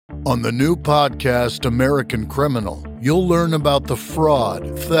On the new podcast, American Criminal, you'll learn about the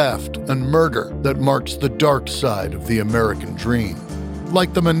fraud, theft, and murder that marks the dark side of the American dream.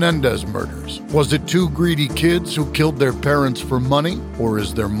 Like the Menendez murders, was it two greedy kids who killed their parents for money, or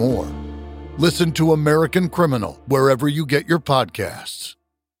is there more? Listen to American Criminal wherever you get your podcasts.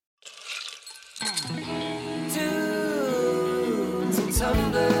 Tunes and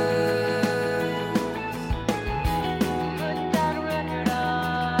tumblers. Put that record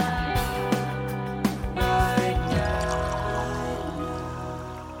on right now.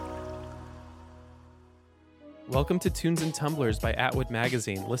 Welcome to Tunes and Tumblers by Atwood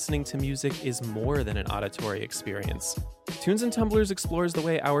Magazine. Listening to music is more than an auditory experience. Tunes and Tumblers explores the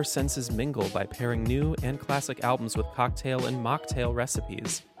way our senses mingle by pairing new and classic albums with cocktail and mocktail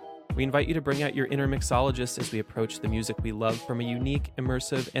recipes. We invite you to bring out your inner mixologist as we approach the music we love from a unique,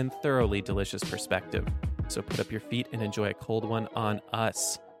 immersive, and thoroughly delicious perspective. So put up your feet and enjoy a cold one on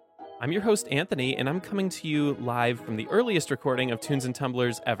us. I'm your host, Anthony, and I'm coming to you live from the earliest recording of Tunes and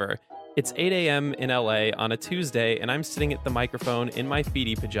Tumblers ever. It's 8 a.m. in LA on a Tuesday, and I'm sitting at the microphone in my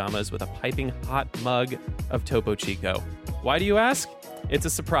feety pajamas with a piping hot mug of Topo Chico. Why do you ask? It's a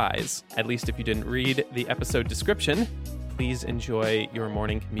surprise, at least if you didn't read the episode description. Please enjoy your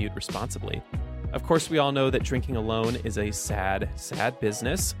morning commute responsibly. Of course, we all know that drinking alone is a sad, sad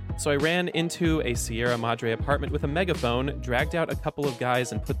business. So I ran into a Sierra Madre apartment with a megaphone, dragged out a couple of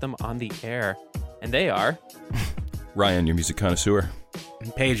guys, and put them on the air. And they are... Ryan, your music connoisseur.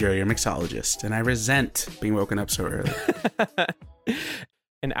 And Pedro, your mixologist. And I resent being woken up so early.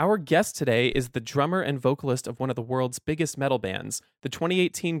 And our guest today is the drummer and vocalist of one of the world's biggest metal bands. The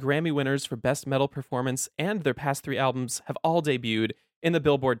 2018 Grammy winners for Best Metal Performance and their past three albums have all debuted in the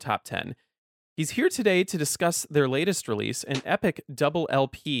Billboard Top 10. He's here today to discuss their latest release, an epic double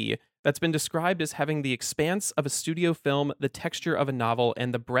LP that's been described as having the expanse of a studio film, the texture of a novel,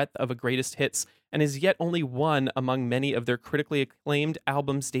 and the breadth of a greatest hits, and is yet only one among many of their critically acclaimed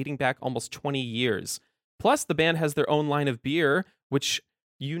albums dating back almost 20 years. Plus, the band has their own line of beer, which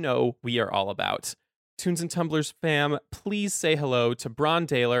you know we are all about. Tunes and Tumblers fam, please say hello to Brann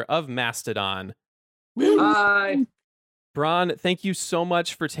Dailor of Mastodon. Hi. Brann, thank you so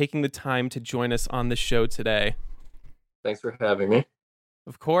much for taking the time to join us on the show today. Thanks for having me.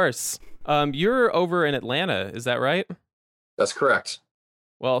 Of course. You're over in Atlanta, is that right? That's correct.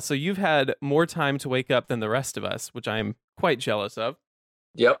 Well, so you've had more time to wake up than the rest of us, which I'm quite jealous of.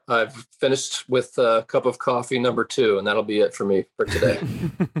 Yep, I've finished with a cup of coffee number 2, and that'll be it for me for today.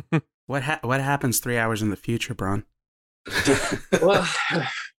 What happens 3 hours in the future, Brann? Well,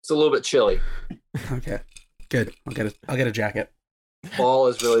 it's a little bit chilly. Okay, good. I'll get a jacket. Fall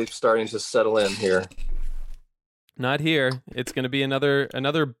is really starting to settle in here. Not here. It's going to be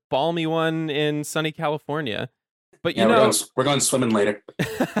another balmy one in sunny California. But you Yeah, know, we're going swimming later.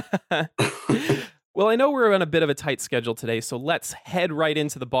 Well, I know we're on a bit of a tight schedule today, so let's head right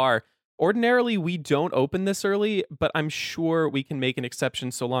into the bar. Ordinarily, we don't open this early, but I'm sure we can make an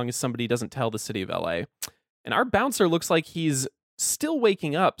exception so long as somebody doesn't tell the city of LA. And our bouncer looks like he's still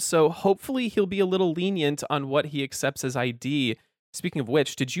waking up, so hopefully he'll be a little lenient on what he accepts as ID. Speaking of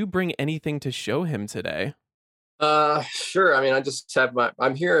which, did you bring anything to show him today? Sure. I mean,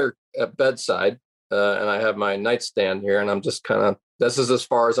 I'm here at bedside, and I have my nightstand here, and I'm just this is as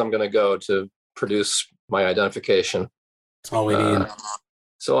far as I'm going to go to produce my identification. That's all we need.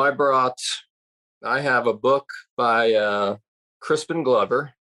 So I have a book by Crispin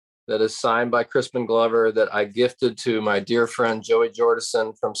Glover that is signed by Crispin Glover that I gifted to my dear friend Joey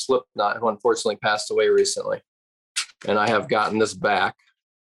Jordison from Slipknot, who unfortunately passed away recently. And I have gotten this back.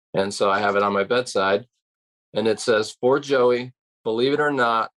 And so I have it on my bedside. And it says, "For Joey, believe it or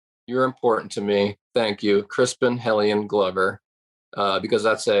not, you're important to me. Thank you, Crispin Hellion Glover." Because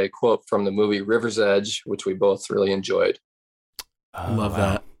that's a quote from the movie River's Edge, which we both really enjoyed. Love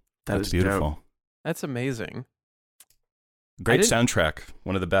that. That's beautiful. Dope. That's amazing. Great soundtrack.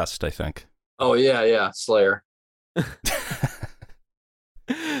 One of the best, I think. Oh, yeah. Slayer.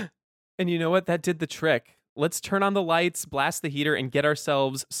 And you know what? That did the trick. Let's turn on the lights, blast the heater, and get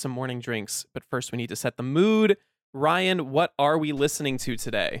ourselves some morning drinks. But first, we need to set the mood. Ryan, what are we listening to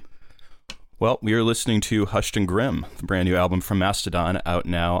today? Well, we are listening to Hushed and Grim, the brand new album from Mastodon, out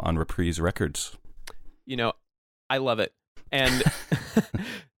now on Reprise Records. You know, I love it. And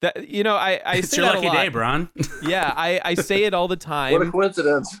that, you know, I It's say your that lucky a lot. day, Brann. Yeah, I say it all the time. What a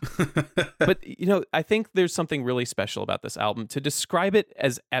coincidence. But, you know, I think there's something really special about this album. To describe it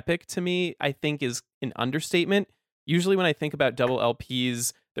as epic to me, I think is an understatement. Usually when I think about double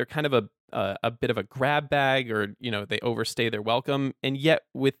LPs, they're kind of a bit of a grab bag, or, you know, they overstay their welcome. And yet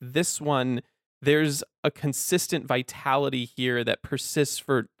with this one, there's a consistent vitality here that persists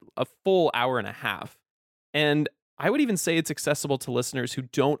for a full hour and a half. And I would even say it's accessible to listeners who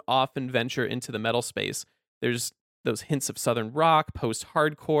don't often venture into the metal space. There's those hints of southern rock,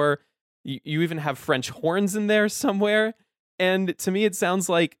 post-hardcore. You even have French horns in there somewhere. And to me, it sounds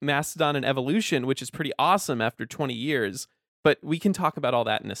like Mastodon and Evolution, which is pretty awesome after 20 years. But we can talk about all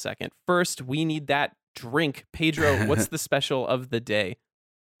that in a second. First, we need that drink. Pedro, what's the special of the day?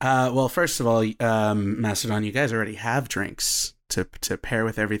 Well, first of all, Mastodon, you guys already have drinks to pair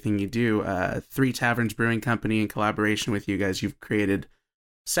with everything you do. Three Taverns Brewing Company, in collaboration with you guys, you've created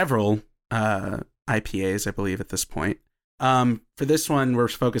several IPAs, I believe, at this point. For this one, we're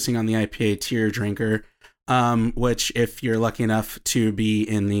focusing on the IPA Teardrinker, which, if you're lucky enough to be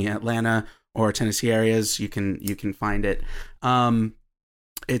in the Atlanta or Tennessee areas, you can find it.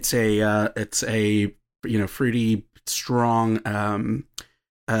 It's a fruity, strong,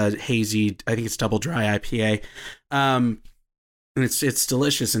 hazy. I think it's double dry IPA, and it's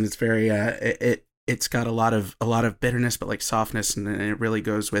delicious, and it's very it's got a lot of bitterness, but like softness, and it really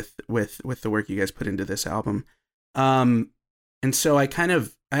goes with the work you guys put into this album. And so I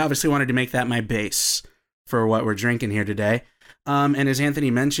obviously wanted to make that my base for what we're drinking here today. And as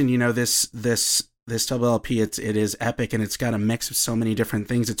Anthony mentioned, this double LP, it is epic, and it's got a mix of so many different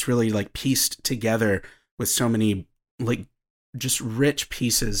things. It's really like pieced together with so many like just rich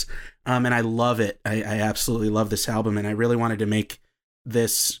pieces. And I love it. I absolutely love this album, and I really wanted to make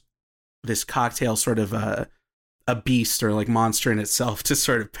this cocktail sort of a beast or like monster in itself to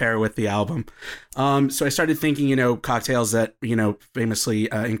sort of pair with the album. So I started thinking, cocktails that, famously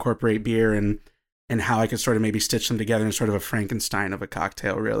incorporate beer, and how I could sort of maybe stitch them together in sort of a Frankenstein of a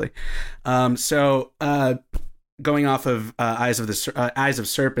cocktail, really. So going off of Eyes of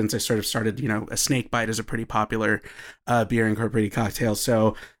Serpents, I sort of started, a snake bite is a pretty popular beer incorporated cocktail.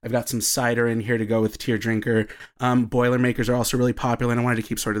 So I've got some cider in here to go with Teardrinker. Boilermakers are also really popular, and I wanted to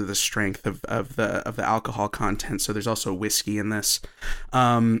keep sort of the strength of the alcohol content. So there's also whiskey in this.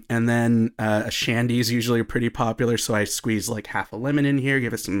 And then a shandy is usually pretty popular, so I squeeze like half a lemon in here,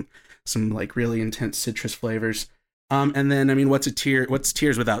 give it some like really intense citrus flavors. And then, what's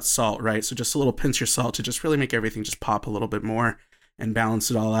tears without salt, right? So just a little pinch of salt to just really make everything just pop a little bit more and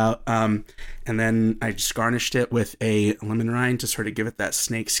balance it all out. And then I just garnished it with a lemon rind to sort of give it that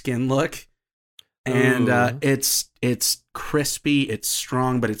snake skin look. And it's crispy, it's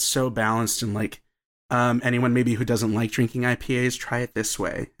strong, but it's so balanced, and like anyone maybe who doesn't like drinking IPAs, try it this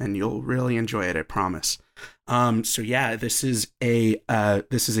way and you'll really enjoy it, I promise. So yeah, this is a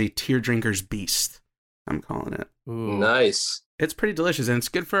Teardrinker's Beast, I'm calling it. Ooh. Nice. It's pretty delicious, and it's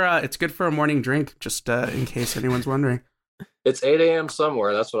good for a morning drink, just in case anyone's wondering. It's 8 a.m.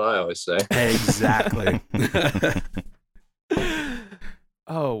 somewhere. That's what I always say. Exactly.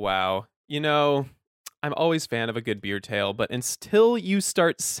 Oh, wow. I'm always a fan of a good beer tale, but until you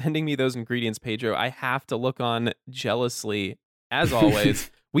start sending me those ingredients, Pedro, I have to look on jealously, as always.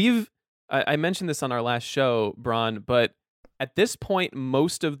 I mentioned this on our last show, Brann, but at this point,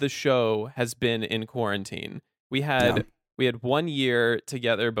 most of the show has been in quarantine. We had 1 year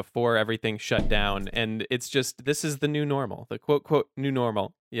together before everything shut down, and it's just, this is the new normal, the quote new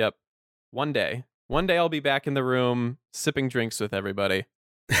normal. Yep. One day I'll be back in the room sipping drinks with everybody.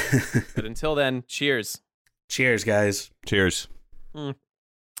 But until then, cheers. Cheers, guys. Cheers. All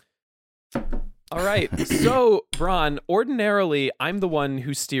right. So, Brann, ordinarily, I'm the one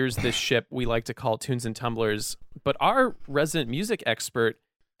who steers this ship we like to call Tunes and Tumblers, but our resident music expert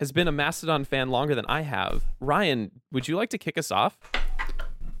has been a Mastodon fan longer than I have. Ryan, would you like to kick us off?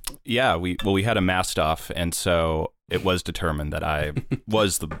 Yeah, we had a mast-off, and so it was determined that I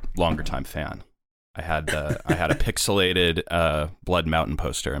was the longer time fan. I had a pixelated Blood Mountain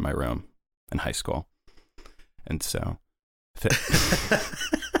poster in my room in high school, and so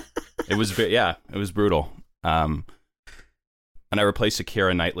it was brutal. And I replaced a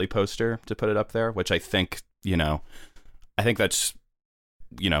Keira Knightley poster to put it up there, which I think that's,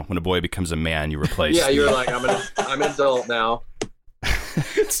 when a boy becomes a man, you replace. Yeah, you're like, I'm an adult now.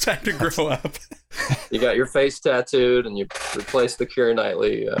 It's time to grow up. You got your face tattooed, and you replaced the Keira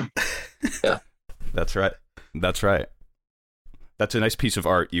Knightley. Yeah. That's right. That's a nice piece of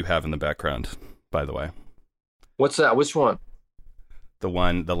art you have in the background, by the way. What's that? Which one? The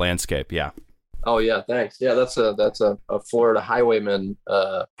landscape. Yeah. Oh yeah, thanks. Yeah, that's a Florida highwayman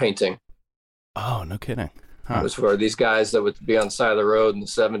painting. Oh, no kidding. Huh. It was for these guys that would be on the side of the road in the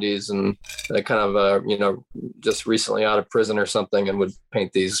 70s, and they kind of just recently out of prison or something, and would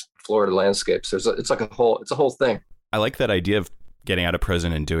paint these Florida landscapes. It's a whole thing. I like that idea of getting out of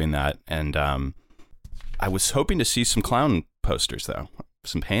prison and doing that, and I was hoping to see some clown posters, though.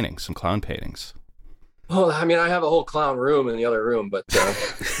 Some clown paintings. Oh, I mean, I have a whole clown room in the other room, but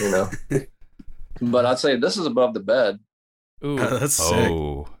you know, but I'd say this is above the bed Ooh, That's sick.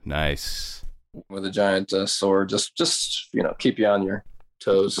 Oh, nice. with a giant sword. Just keep you on your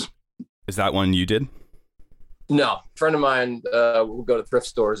toes. Is that one you did? No, a friend of mine will go to thrift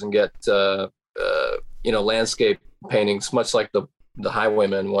stores and get landscape paintings, much like the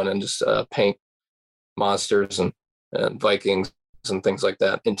Highwayman one, and just paint monsters and Vikings and things like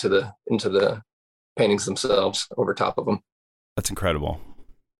that into the paintings themselves over top of them. That's incredible.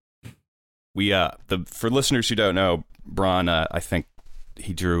 We for listeners who don't know, Brann, I think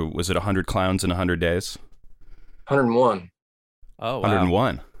he drew, was it 100 clowns in 100 days? 101. oh wow.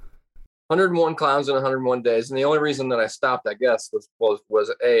 101. 101 clowns in 101 days, and the only reason that I stopped, I guess,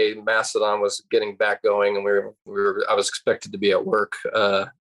 was a Mastodon was getting back going, and I was expected to be at work,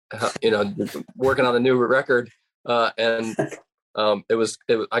 working on a new record, and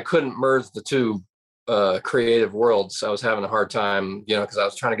I couldn't merge the two creative worlds. I was having a hard time, because I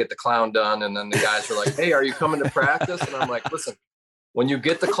was trying to get the clown done, and then the guys were like, "Hey, are you coming to practice?" And I'm like, "Listen, when you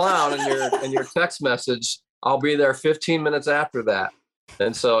get the clown in your text message, I'll be there 15 minutes after that."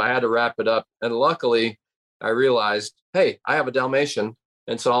 And so I had to wrap it up. And luckily, I realized, hey, I have a Dalmatian,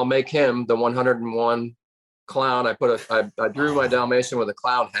 and so I'll make him the 101 clown. I drew my Dalmatian with a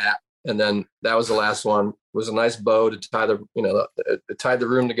clown hat, and then that was the last one. It was a nice bow to tie it tied the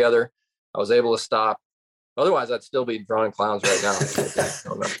room together. I was able to stop. Otherwise, I'd still be drawing clowns right now.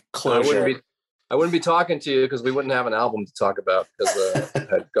 Closure. I wouldn't be talking to you because we wouldn't have an album to talk about, because I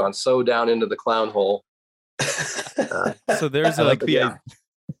had gone so down into the clown hole. So there's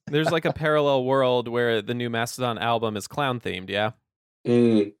there's like a parallel world where the new Mastodon album is clown themed, yeah?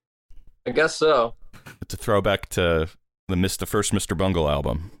 I guess so. It's a throwback to the first Mr. Bungle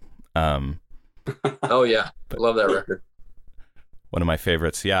album. Oh yeah, I love that record. One of my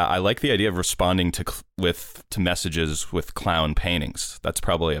favorites. Yeah, I like the idea of responding to messages with clown paintings. That's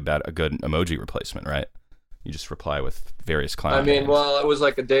probably about a good emoji replacement, right? You just reply with various clown. I mean, well, it was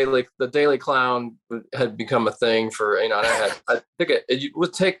like the daily clown had become a thing for, and I think it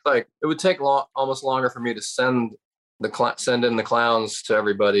would take almost longer for me to send in the clowns to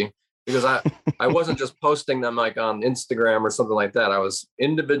everybody, because I wasn't just posting them like on Instagram or something like that. I was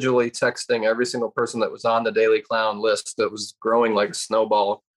individually texting every single person that was on the daily clown list that was growing like a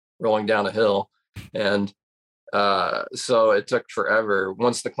snowball rolling down a hill. And so it took forever.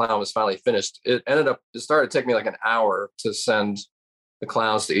 Once the clown was finally finished, it started to take me like an hour to send the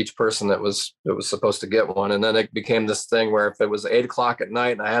clowns to each person that was supposed to get one. And then it became this thing where if it was 8:00 at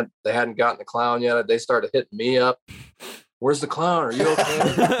night and they hadn't gotten the clown yet, they started hitting me up. "Where's the clown? Are you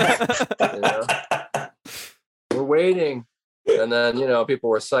okay?" We're waiting. And then,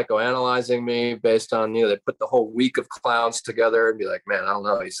 people were psychoanalyzing me based on, they put the whole week of clowns together and be like, "Man, I don't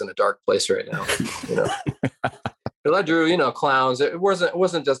know. He's in a dark place right now." Because I drew, clowns. It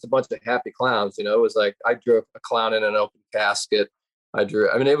wasn't just a bunch of happy clowns. It was like I drew a clown in an open casket.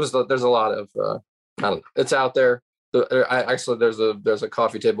 There's a lot of, I don't know. It's out there. There's a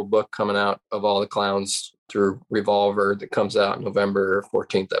coffee table book coming out of all the clowns through Revolver that comes out November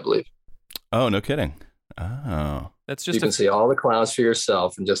 14th, I believe. Oh, no kidding. Oh. That's just you can see all the clowns for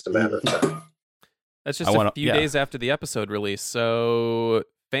yourself in just a matter of time. That's just a few days after the episode release. So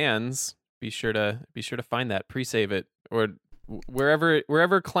fans, be sure to find that, pre-save it, or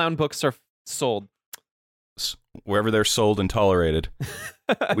wherever clown books are sold. Wherever they're sold and tolerated.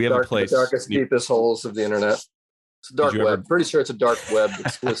 We have a place. The darkest, deepest holes of the internet. It's a dark web. Pretty sure it's a dark web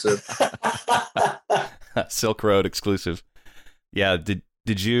exclusive. Silk Road exclusive. Yeah.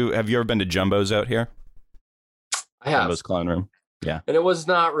 Have you ever been to Jumbo's out here? I have. Jumbo's Clown Room. Yeah. And it was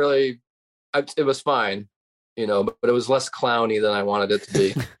not really, it was fine, but it was less clowny than I wanted it to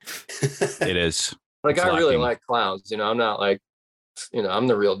be. It is. Like, I really like clowns. I'm not like, I'm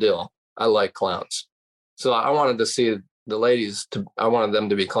the real deal. I like clowns. So I wanted to see the ladies, I wanted them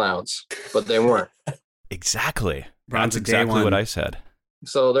to be clowns, but they weren't. Exactly. Brann's That's exactly what I said.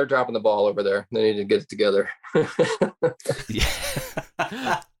 So they're dropping the ball over there. They need to get it together.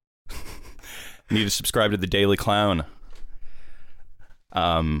 Yeah. Need to subscribe to the Daily Clown.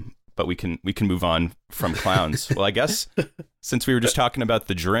 But we can move on from clowns. Well, I guess since we were just talking about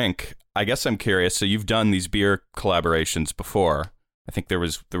the drink, I guess I'm curious. So you've done these beer collaborations before. I think there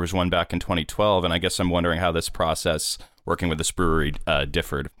was one back in 2012, and I guess I'm wondering how this process working with this brewery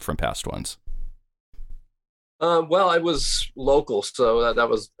differed from past ones. Well, I was local, so that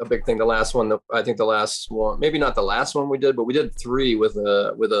was a big thing. The last one, maybe not the last one we did, but we did 3 with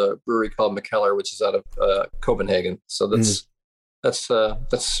a brewery called McKellar, which is out of Copenhagen. So that's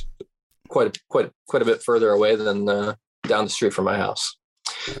quite a bit further away than down the street from my house.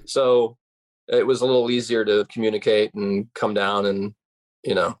 So it was a little easier to communicate and come down and,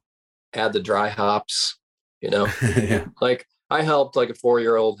 add the dry hops, Yeah. like I helped, like a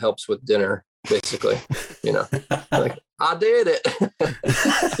 4-year-old helps with dinner, basically, like I did it.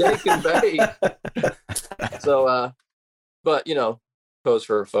 Shake and bake. So, but, pose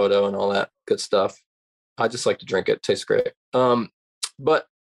for a photo and all that good stuff. I just like to drink it. Tastes great. But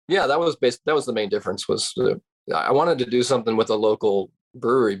yeah, that was the main difference was I wanted to do something with a local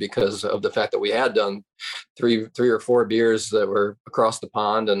brewery because of the fact that we had done three or four beers that were across the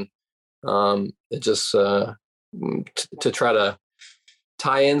pond, and it just to try to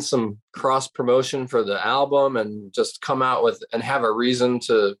tie in some cross promotion for the album and just come out with and have a reason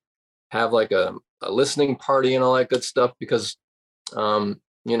to have like a listening party and all that good stuff, because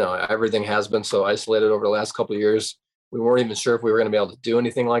everything has been so isolated over the last couple of years. We weren't even sure if we were going to be able to do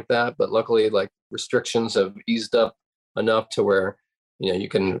anything like that, but luckily, like, restrictions have eased up enough to where you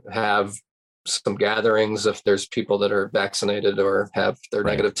can have some gatherings if there's people that are vaccinated or have their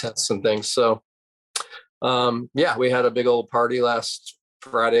negative tests and things. So we had a big old party last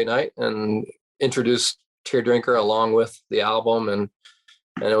Friday night and introduced Teardrinker along with the album, and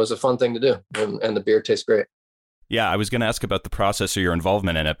it was a fun thing to do, and the beer tastes great. Yeah, I was going to ask about the process or your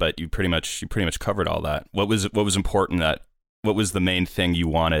involvement in it, but you pretty much covered all that. What was important? What was the main thing you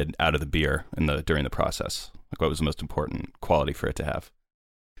wanted out of the beer during the process? Like, what was the most important quality for it to have?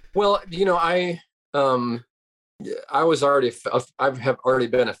 Well, I was already I have already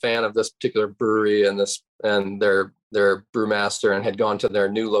been a fan of this particular brewery and their brewmaster, and had gone to their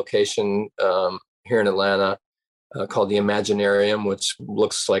new location here in Atlanta called the Imaginarium, which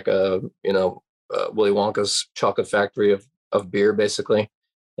looks like a Willy Wonka's chocolate factory of beer, basically.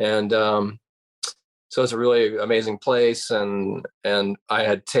 And so it's a really amazing place. And I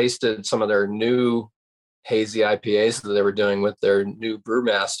had tasted some of their new hazy IPAs that they were doing with their new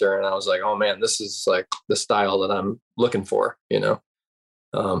brewmaster, and I was like, oh man, this is like the style that I'm looking for,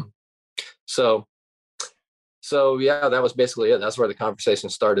 So yeah, that was basically it. That's where the conversation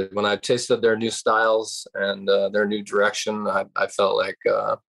started. When I tasted their new styles and their new direction, I felt like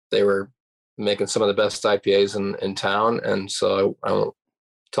they were making some of the best IPAs in town. And so I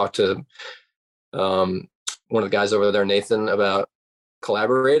talked to one of the guys over there, Nathan, about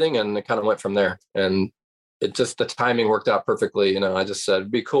collaborating, and it kind of went from there. And the timing worked out perfectly. I just said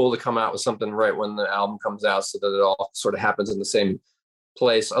it'd be cool to come out with something right when the album comes out, so that it all sort of happens in the same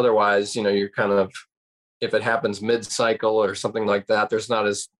place. Otherwise, you're kind of, if it happens mid-cycle or something like that, there's not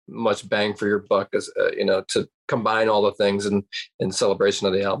as much bang for your buck as to combine all the things in celebration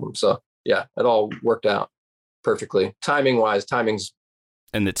of the album. So yeah, it all worked out perfectly. Timing's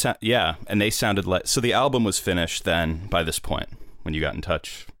and they sounded like, so the album was finished then by this point when you got in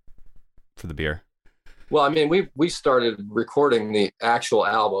touch for the beer. Well, I mean, we started recording the actual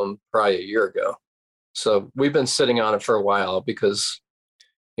album probably a year ago, so we've been sitting on it for a while because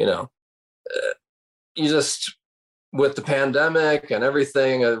you just, with the pandemic and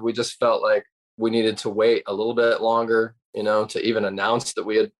everything, we just felt like we needed to wait a little bit longer, to even announce that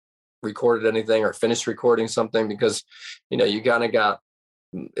we had recorded anything or finished recording something, because you kind of got,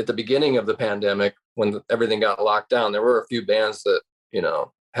 at the beginning of the pandemic, when everything got locked down, there were a few bands that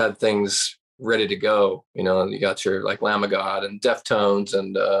had things ready to go. You got your, like, Lamb of God and Deftones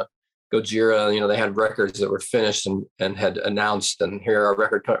and Gojira. They had records that were finished and had announced, and here our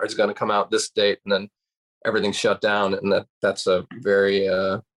record is going to come out this date, and then everything shut down. And that's a very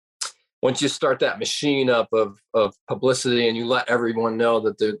once you start that machine up of publicity, and you let everyone know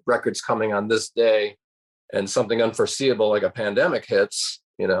that the record's coming on this day, and something unforeseeable like a pandemic hits,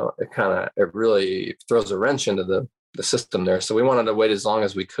 it really throws a wrench into the system there. So we wanted to wait as long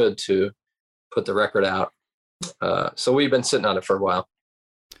as we could to put the record out. So we've been sitting on it for a while.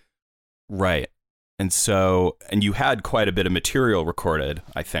 Right. And you had quite a bit of material recorded,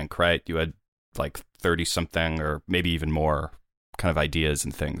 I think, right? You had like 30 something or maybe even more kind of ideas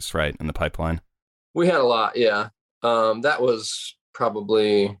and things, right, in the pipeline? We had a lot, yeah. That was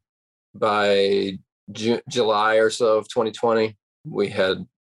probably by July or so of 2020. We had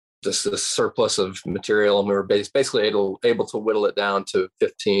just a surplus of material, and we were basically able to whittle it down to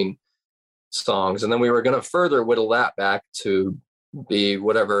 15 songs. And then we were going to further whittle that back to be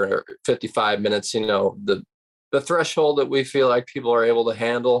whatever, 55 minutes, the threshold that we feel like people are able to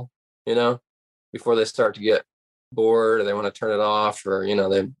handle, before they start to get bored or they want to turn it off, or,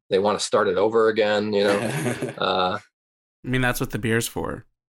 they want to start it over again, I mean, that's what the beer's for.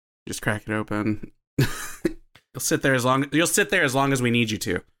 Just crack it open. You'll sit there as long as we need you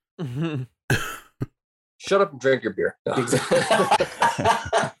to. Shut up and drink your beer. No.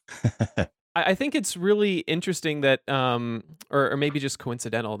 I think it's really interesting that, or maybe just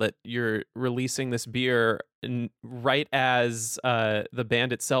coincidental that you're releasing this beer right as the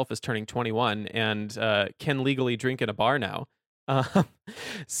band itself is turning 21 and can legally drink in a bar now. Um, I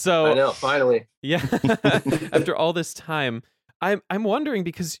so know, finally. yeah, after all this time, I'm wondering,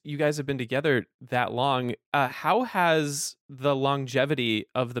 because you guys have been together that long, how has the longevity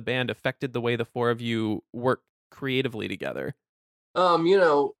of the band affected the way the four of you work creatively together? You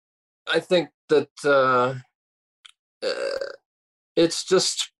know, I think that uh, it's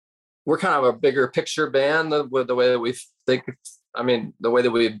just we're kind of a bigger picture band with the way that we think. I mean, the way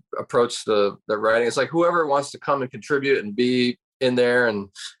that we approach the writing. It's like whoever wants to come and contribute and be in there,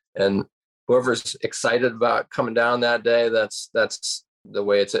 and whoever's excited about coming down that day. That's the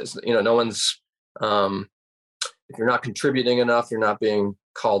way it's. You know, no one's. If you're not contributing enough, you're not being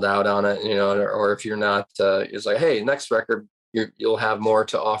called out on it. You know, or if you're not, it's like, hey, next record you'll have more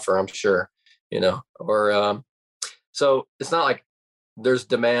to offer, I'm sure. You know, or so it's not like there's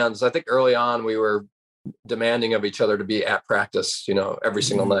demands. I think early on we were demanding of each other to be at practice, you know, every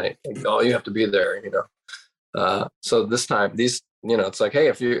single night. Like, oh, you have to be there, you know. So this time, you know, it's like, hey,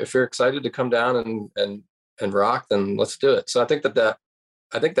 if you're excited to come down and rock, then let's do it. So I think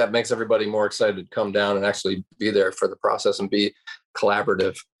that makes everybody more excited to come down and actually be there for the process and be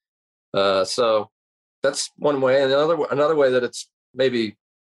collaborative. So that's one way. And another way that it's maybe,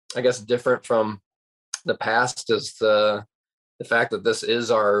 I guess, different from the past is the fact that this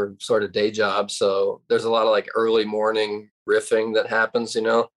is our sort of day job. So there's a lot of like early morning riffing that happens, you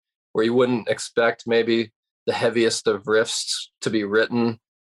know, where you wouldn't expect maybe the heaviest of riffs to be written,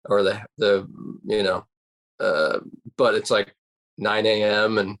 or the you know, but it's like 9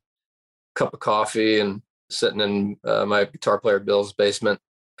 a.m. and cup of coffee and sitting in my guitar player Bill's basement,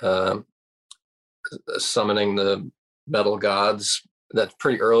 summoning the metal gods. That's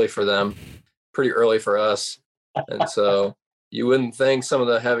pretty early for them, pretty early for us. And so you wouldn't think some of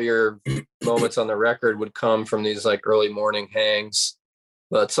the heavier moments on the record would come from these like early morning hangs.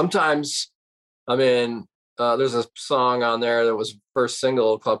 But sometimes, I mean, there's a song on there that was first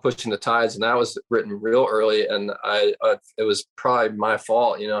single called Pushing the Tides, and that was written real early. And it was probably my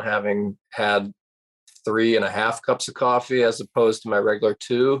fault, you know, having had 3.5 cups of coffee as opposed to my regular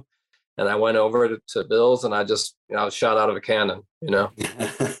 2. And I went over to Bill's and I just, you know, I was shot out of a cannon, you know?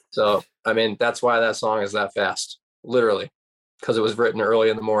 So, I mean, that's why that song is that fast, literally, because it was written early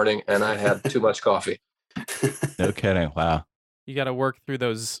in the morning and I had too much coffee. No kidding. Wow. You got to work through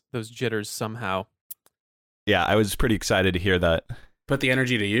those jitters somehow. Yeah, I was pretty excited to hear that. Put the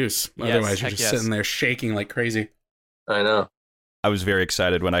energy to use. Yes, Otherwise, you're heck just yes. sitting there shaking like crazy. I know. I was very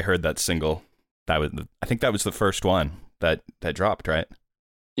excited when I heard that single. I think that was the first one that dropped, right?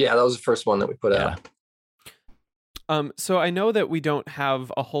 Yeah, that was the first one that we put out. So I know that we don't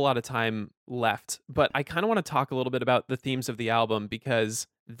have a whole lot of time left, but I kind of want to talk a little bit about the themes of the album, because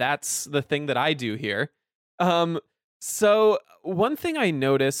that's the thing that I do here. So one thing I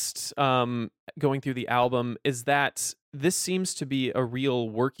noticed going through the album is that this seems to be a real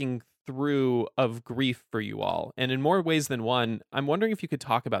working through of grief for you all, and in more ways than one. I'm wondering if you could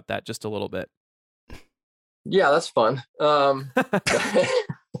talk about that just a little bit. Yeah, that's fun.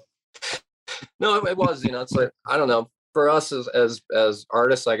 No, it was, you know, it's like, I don't know, for us as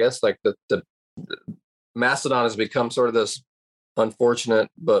artists, I guess, like the Mastodon has become sort of this unfortunate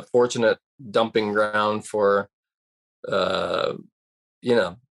but fortunate dumping ground for you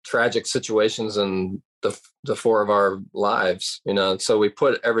know, tragic situations in the 4 of our lives, you know. So we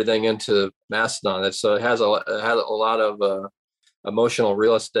put everything into Mastodon. So it had a lot of emotional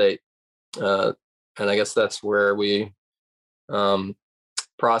real estate, and I guess that's where we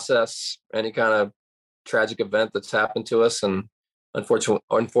process any kind of tragic event that's happened to us. And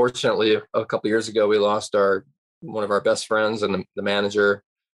unfortunately, a couple of years ago, we lost one of our best friends and the manager,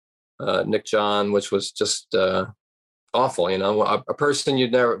 Nick John, which was just awful. You know, a person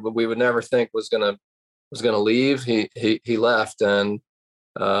we would never think was gonna leave. He left, and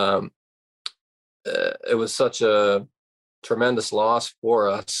it was such a tremendous loss for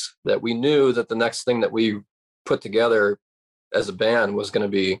us that we knew that the next thing that we put together as a band was going to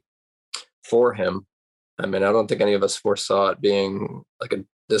be for him. I mean, I don't think any of us foresaw it being like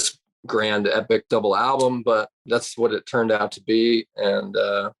this grand epic double album, but that's what it turned out to be. And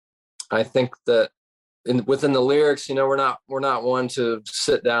I think that within the lyrics, you know, we're not one to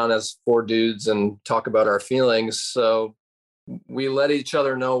sit down as 4 dudes and talk about our feelings. So we let each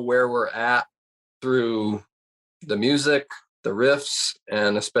other know where we're at through the music, the riffs,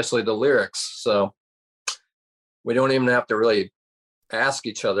 and especially the lyrics. So we don't even have to really ask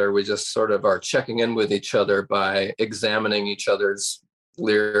each other. We just sort of are checking in with each other by examining each other's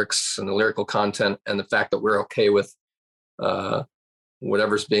lyrics and the lyrical content, and the fact that we're okay with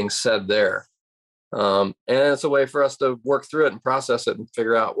whatever's being said there. And it's a way for us to work through it and process it and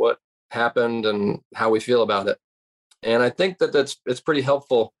figure out what happened and how we feel about it. And I think that it's pretty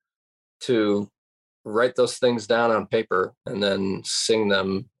helpful to write those things down on paper and then sing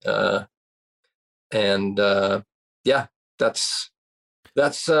them. Yeah, that's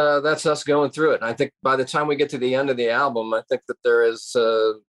us going through it. And I think by the time we get to the end of the album, I think that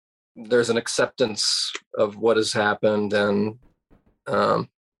there's an acceptance of what has happened, and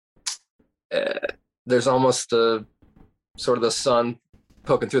there's almost a sort of the sun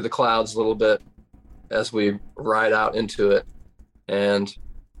poking through the clouds a little bit as we ride out into it. And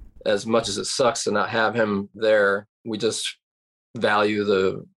as much as it sucks to not have him there, we just value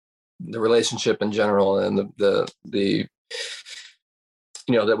the relationship in general, and the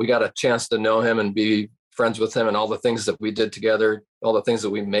that we got a chance to know him and be friends with him, and all the things that we did together, all the things that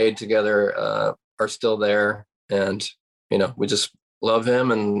we made together are still there. And we just love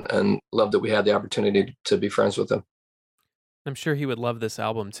him and love that we had the opportunity to be friends with him. I'm sure he would love this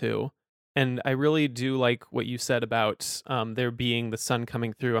album too. And I really do like what you said about there being the sun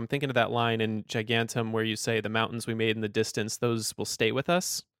coming through. I'm thinking of that line in Gigantum where you say the mountains we made in the distance, those will stay with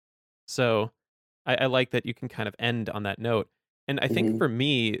us. So I like that you can kind of end on that note. And I think for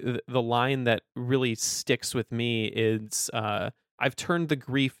me, the line that really sticks with me is I've turned the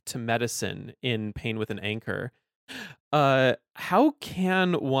grief to medicine in Pain with an Anchor. How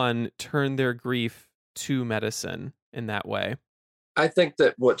can one turn their grief to medicine in that way? I think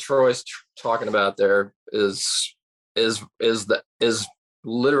that what Troy's talking about there is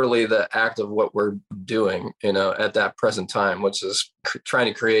literally the act of what we're doing, at that present time, which is trying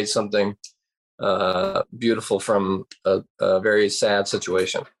to create something beautiful from a very sad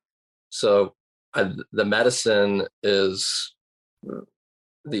situation. So the medicine is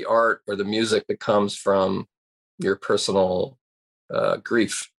the art or the music that comes from your personal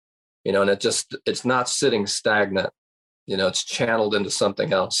grief, and it's not sitting stagnant. It's channeled into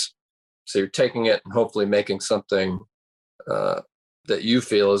something else. So you're taking it and hopefully making something that you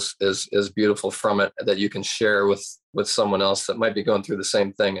feel is beautiful from it, that you can share with someone else that might be going through the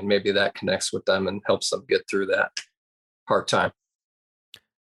same thing, and maybe that connects with them and helps them get through that hard time.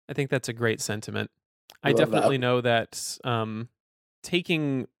 I think that's a great sentiment. I definitely know that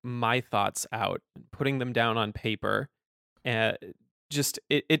taking my thoughts out, putting them down on paper,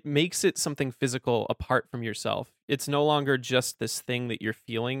 it makes it something physical apart from yourself. It's no longer just this thing that you're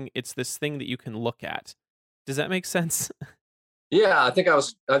feeling. It's this thing that you can look at. Does that make sense? Yeah, I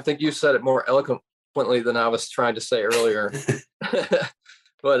think you said it more eloquently than I was trying to say earlier.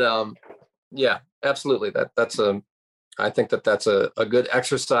 But yeah, absolutely. I think that's a good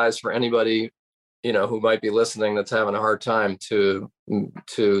exercise for anybody, who might be listening that's having a hard time to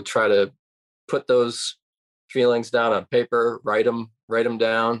try to put those feelings down on paper, write them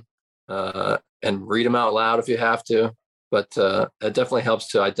down, and read them out loud if you have to. But it definitely helps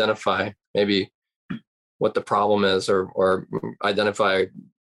to identify maybe what the problem is, or identify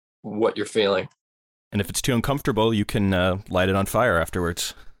what you're feeling. And if it's too uncomfortable, you can light it on fire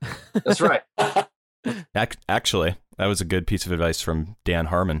afterwards. That's right. Actually, that was a good piece of advice from Dan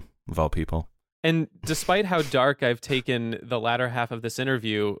Harmon, of all people. And despite how dark I've taken the latter half of this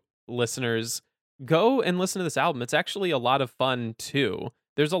interview, listeners, go and listen to this album. It's actually a lot of fun too.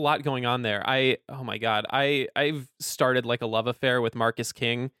 There's a lot going on there. Oh my God, I've started like a love affair with Marcus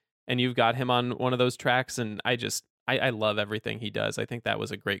King, and you've got him on one of those tracks, and I love everything he does. I think that was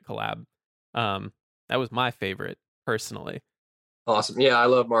a great collab. That was my favorite personally. Awesome. Yeah, I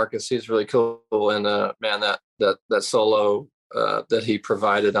love Marcus. He's really cool. And man, that solo that he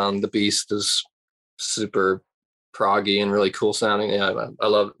provided on The Beast is super proggy and really cool sounding. Yeah, I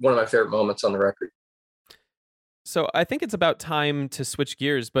love, one of my favorite moments on the record. So I think it's about time to switch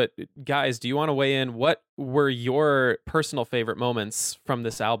gears, but guys, do you want to weigh in? What were your personal favorite moments from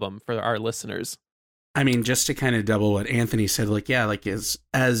this album for our listeners? I mean, just to kind of double what Anthony said, as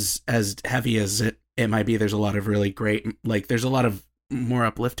heavy as it might be, there's a lot of really great, there's a lot of more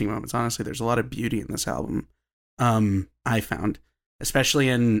uplifting moments. Honestly, there's a lot of beauty in this album. I found, especially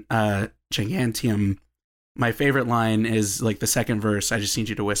in Gigantium, my favorite line is the second verse. I just need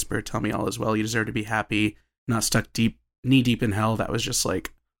you to whisper, tell me all is well. You deserve to be happy, not stuck knee deep in hell. That was just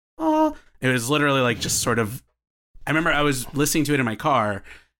oh, it was literally just sort of, I remember I was listening to it in my car,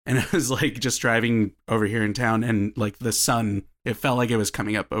 and it was just driving over here in town, and the sun, it felt like it was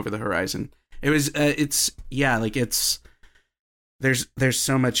coming up over the horizon. It was, there's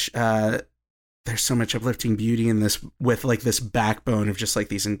so much uplifting beauty in this, with this backbone of just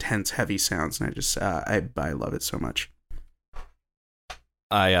these intense heavy sounds, and I love it so much.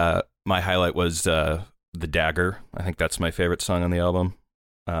 My highlight was The Dagger. I think that's my favorite song on the album.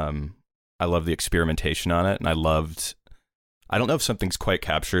 I love the experimentation on it, and I don't know if something's quite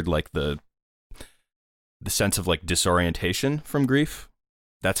captured like the sense of like disorientation from Grief.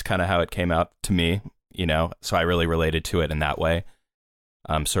 That's kind of how it came out to me, you know. So I really related to it in that way.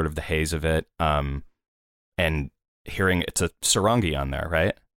 Sort of the haze of it. And hearing it's a sarangi on there,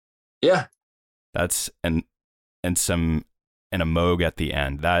 right? Yeah. That's and a moog at the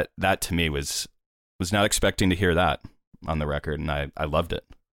end. That to me was not expecting to hear that on the record, and I loved it.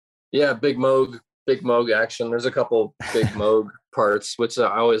 Yeah, big moog action. There's a couple big moog parts, which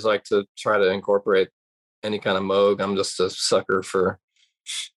I always like to try to incorporate any kind of moog. I'm just a sucker for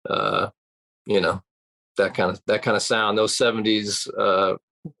that kind of sound, those 70s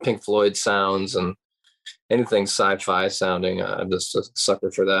Pink Floyd sounds, and anything sci-fi sounding. I'm just a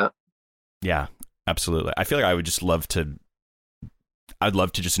sucker for that. Yeah, absolutely. I feel like I'd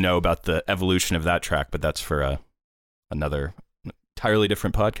love to just know about the evolution of that track, but that's for another entirely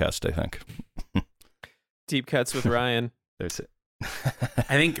different podcast, I think. Deep Cuts with Ryan. There's it.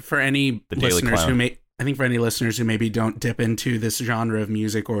 I think for any listeners who maybe don't dip into this genre of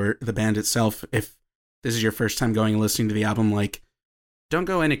music or the band itself, if this is your first time going and listening to the album, like, don't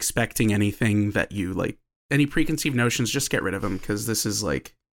go in expecting anything that you like, any preconceived notions. Just get rid of them, because this is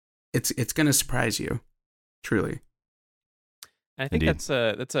like, it's gonna surprise you, truly. I think Indeed.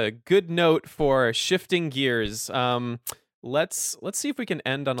 that's a good note for shifting gears. Let's see if we can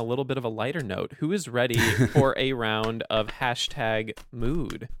end on a little bit of a lighter note. Who is ready for a round of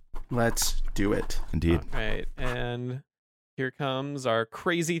 #mood? Let's do it. Indeed. All right, and here comes our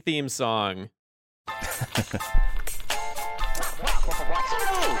crazy theme song. What's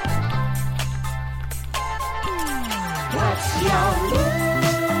your mood?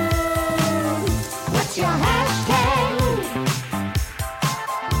 What's your hashtag?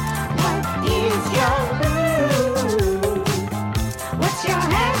 What is your mood? What's your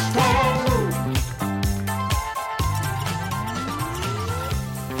hashtag?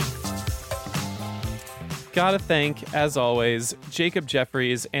 Gotta thank, as always, Jacob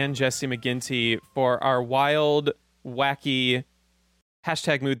Jeffries and Jesse McGinty for our wild, wacky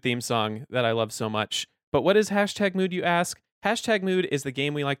 #mood theme song that I love so much. But what is #mood, you ask? #mood is the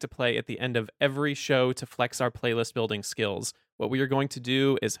game we like to play at the end of every show to flex our playlist building skills. What we are going to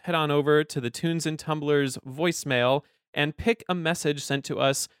do is head on over to the Tunes and Tumblers voicemail and pick a message sent to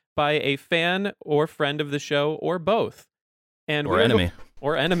us by a fan or friend of the show, or both. And Or enemy.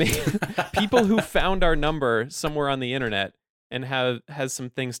 Or enemy. People who found our number somewhere on the internet and has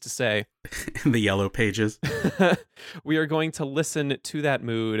some things to say. In the yellow pages. We are going to listen to that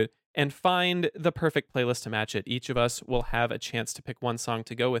mood and find the perfect playlist to match it. Each of us will have a chance to pick one song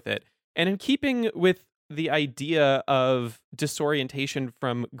to go with it. And in keeping with the idea of disorientation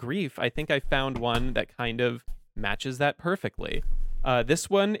from Grief, I think I found one that kind of matches that perfectly. This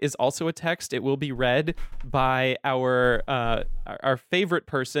one is also a text. It will be read by our favorite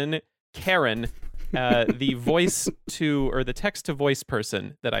person, Karen, the voice to, or the text to voice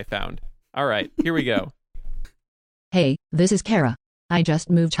person that I found. All right, here we go. Hey, this is Kara. I just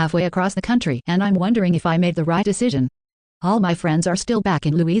moved halfway across the country, and I'm wondering if I made the right decision. All my friends are still back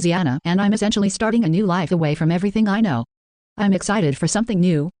in Louisiana, and I'm essentially starting a new life away from everything I know. I'm excited for something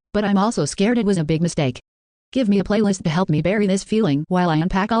new, but I'm also scared it was a big mistake. Give me a playlist to help me bury this feeling while I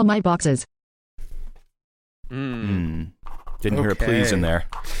unpack all my boxes. Didn't hear a please in there.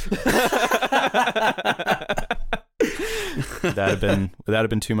 Would that have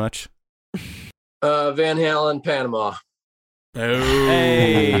been too much? Van Halen, Panama. Oh.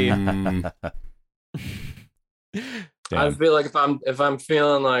 Hey. I feel like if I'm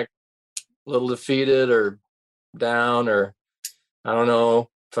feeling like a little defeated or down, or I don't know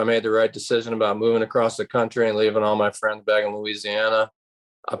if I made the right decision about moving across the country and leaving all my friends back in Louisiana,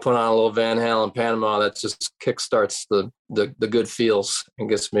 I put on a little Van Halen Panama that just kickstarts the good feels and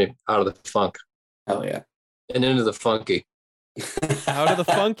gets me out of the funk. Hell yeah. And into the funky. Out of the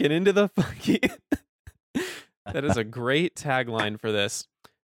funk and into the funky. That is a great tagline for this.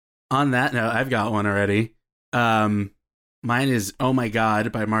 On that note, I've got one already. Mine is "Oh My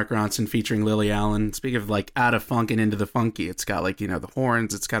God" by Mark Ronson featuring Lily Allen. Speaking of like out of funk and into the funky, it's got like, the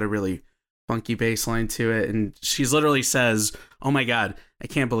horns. It's got a really funky bass line to it. And she literally says, "Oh my God, I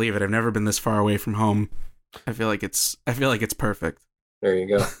can't believe it. I've never been this far away from home." I feel like it's perfect. There you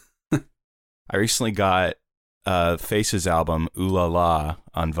go. I recently got Face's album "Ooh La La"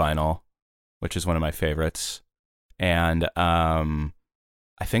 on vinyl, which is one of my favorites. And I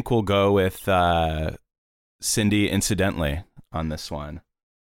think we'll go with Cindy Incidentally on this one,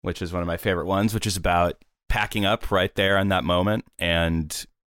 which is one of my favorite ones, which is about packing up right there in that moment and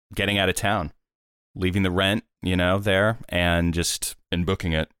getting out of town, leaving the rent, there and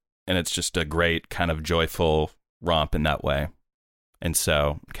booking it. And it's just a great kind of joyful romp in that way. And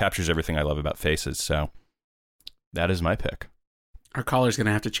so it captures everything I love about Faces. So that is my pick. Our caller's going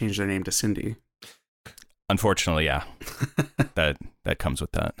to have to change their name to Cindy. Unfortunately, yeah. that comes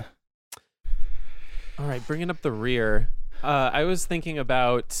with that. All right, bringing up the rear. I was thinking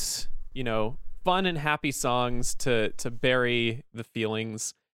about, fun and happy songs to bury the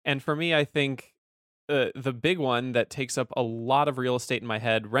feelings. And for me, I think the big one that takes up a lot of real estate in my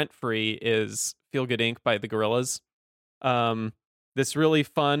head, rent-free, is Feel Good Inc. by the Gorillaz. This really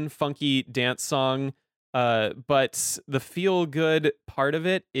fun, funky dance song. But the feel good part of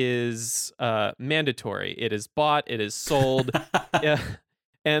it is mandatory. It is bought. It is sold. Yeah.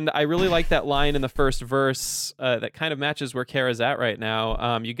 And I really like that line in the first verse that kind of matches where Kara's at right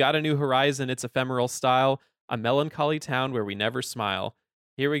now. You got a new horizon. It's ephemeral style. A melancholy town where we never smile.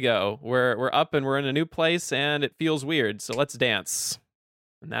 Here we go. We're up and we're in a new place and it feels weird. So let's dance.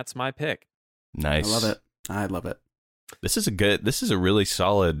 And that's my pick. Nice. I love it. This is a really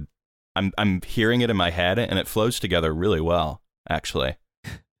solid. I'm hearing it in my head and it flows together really well, actually.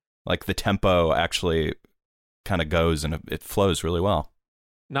 Like the tempo actually kind of goes and it flows really well.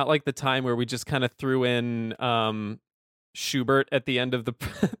 Not like the time where we just kind of threw in Schubert at the end of the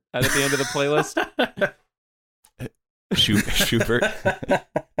playlist. Schubert.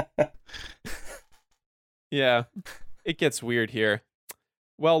 Yeah, it gets weird here.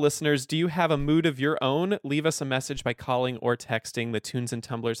 Well, listeners, do you have a mood of your own? Leave us a message by calling or texting the Tunes and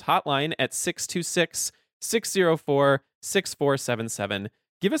Tumblers hotline at 626-604-6477.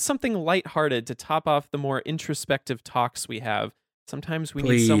 Give us something lighthearted to top off the more introspective talks we have. Sometimes we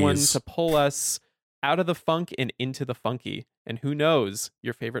need someone to pull us out of the funk and into the funky. And who knows,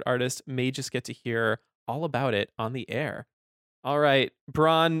 your favorite artist may just get to hear all about it on the air. All right,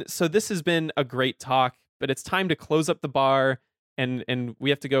 Brann, so this has been a great talk, but it's time to close up the bar, and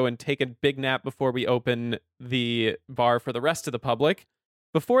we have to go and take a big nap before we open the bar for the rest of the public.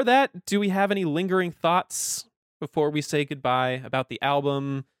 Before that, do we have any lingering thoughts before we say goodbye about the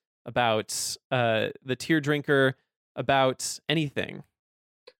album, about the Teardrinker, about anything?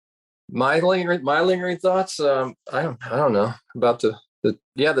 My lingering thoughts. I don't know about the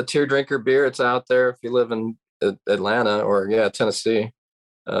Teardrinker beer. It's out there if you live in Atlanta or Tennessee.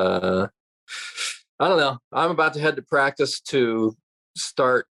 I don't know. I'm about to head to practice to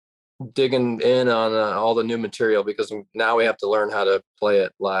start digging in on all the new material because now we have to learn how to play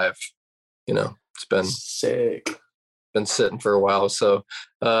it live. It's been sick. Been sitting for a while. So,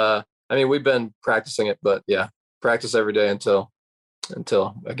 we've been practicing it, but yeah, practice every day until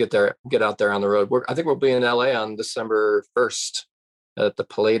I get out there on the road. I think we'll be in LA on December 1st at the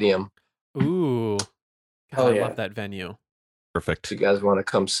Palladium. Ooh. God, I love that venue. Perfect. If you guys want to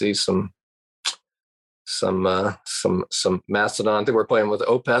come see some Mastodon. I think we're playing with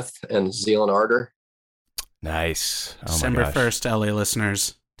Opeth and Zeal and Ardor. Nice. Oh December 1st, LA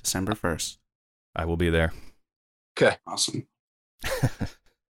listeners. December 1st. I will be there. Okay. Awesome.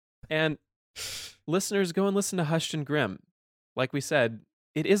 And listeners, go and listen to Hushed and Grim. Like we said,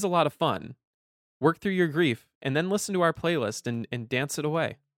 it is a lot of fun. Work through your grief and then listen to our playlist and dance it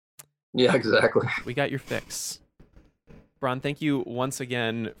away. Yeah, exactly. We got your fix. Brann, thank you once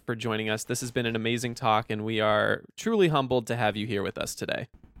again for joining us. This has been an amazing talk, and we are truly humbled to have you here with us today.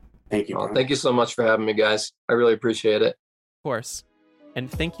 Thank you. Thank you so much for having me, guys. I really appreciate it. Of course. And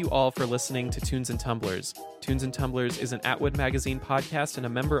thank you all for listening to Tunes and Tumblers. Tunes and Tumblers is an Atwood Magazine podcast and a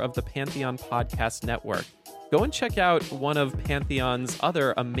member of the Pantheon Podcast Network. Go and check out one of Pantheon's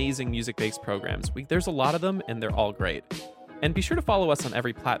other amazing music-based programs. There's a lot of them, and they're all great. And be sure to follow us on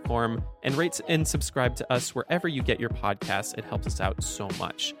every platform and rate and subscribe to us wherever you get your podcasts. It helps us out so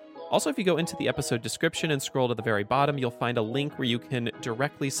much. Also, if you go into the episode description and scroll to the very bottom, you'll find a link where you can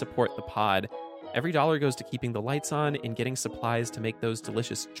directly support the pod. Every dollar goes to keeping the lights on and getting supplies to make those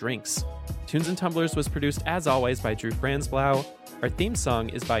delicious drinks. Tunes and Tumblers was produced, as always, by Drew Franzblau. Our theme song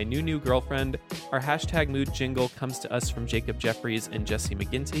is by New Girlfriend. Our hashtag mood jingle comes to us from Jacob Jeffries and Jesse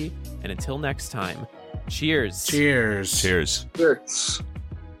McGinty. And until next time, cheers. Cheers. Cheers. Cheers.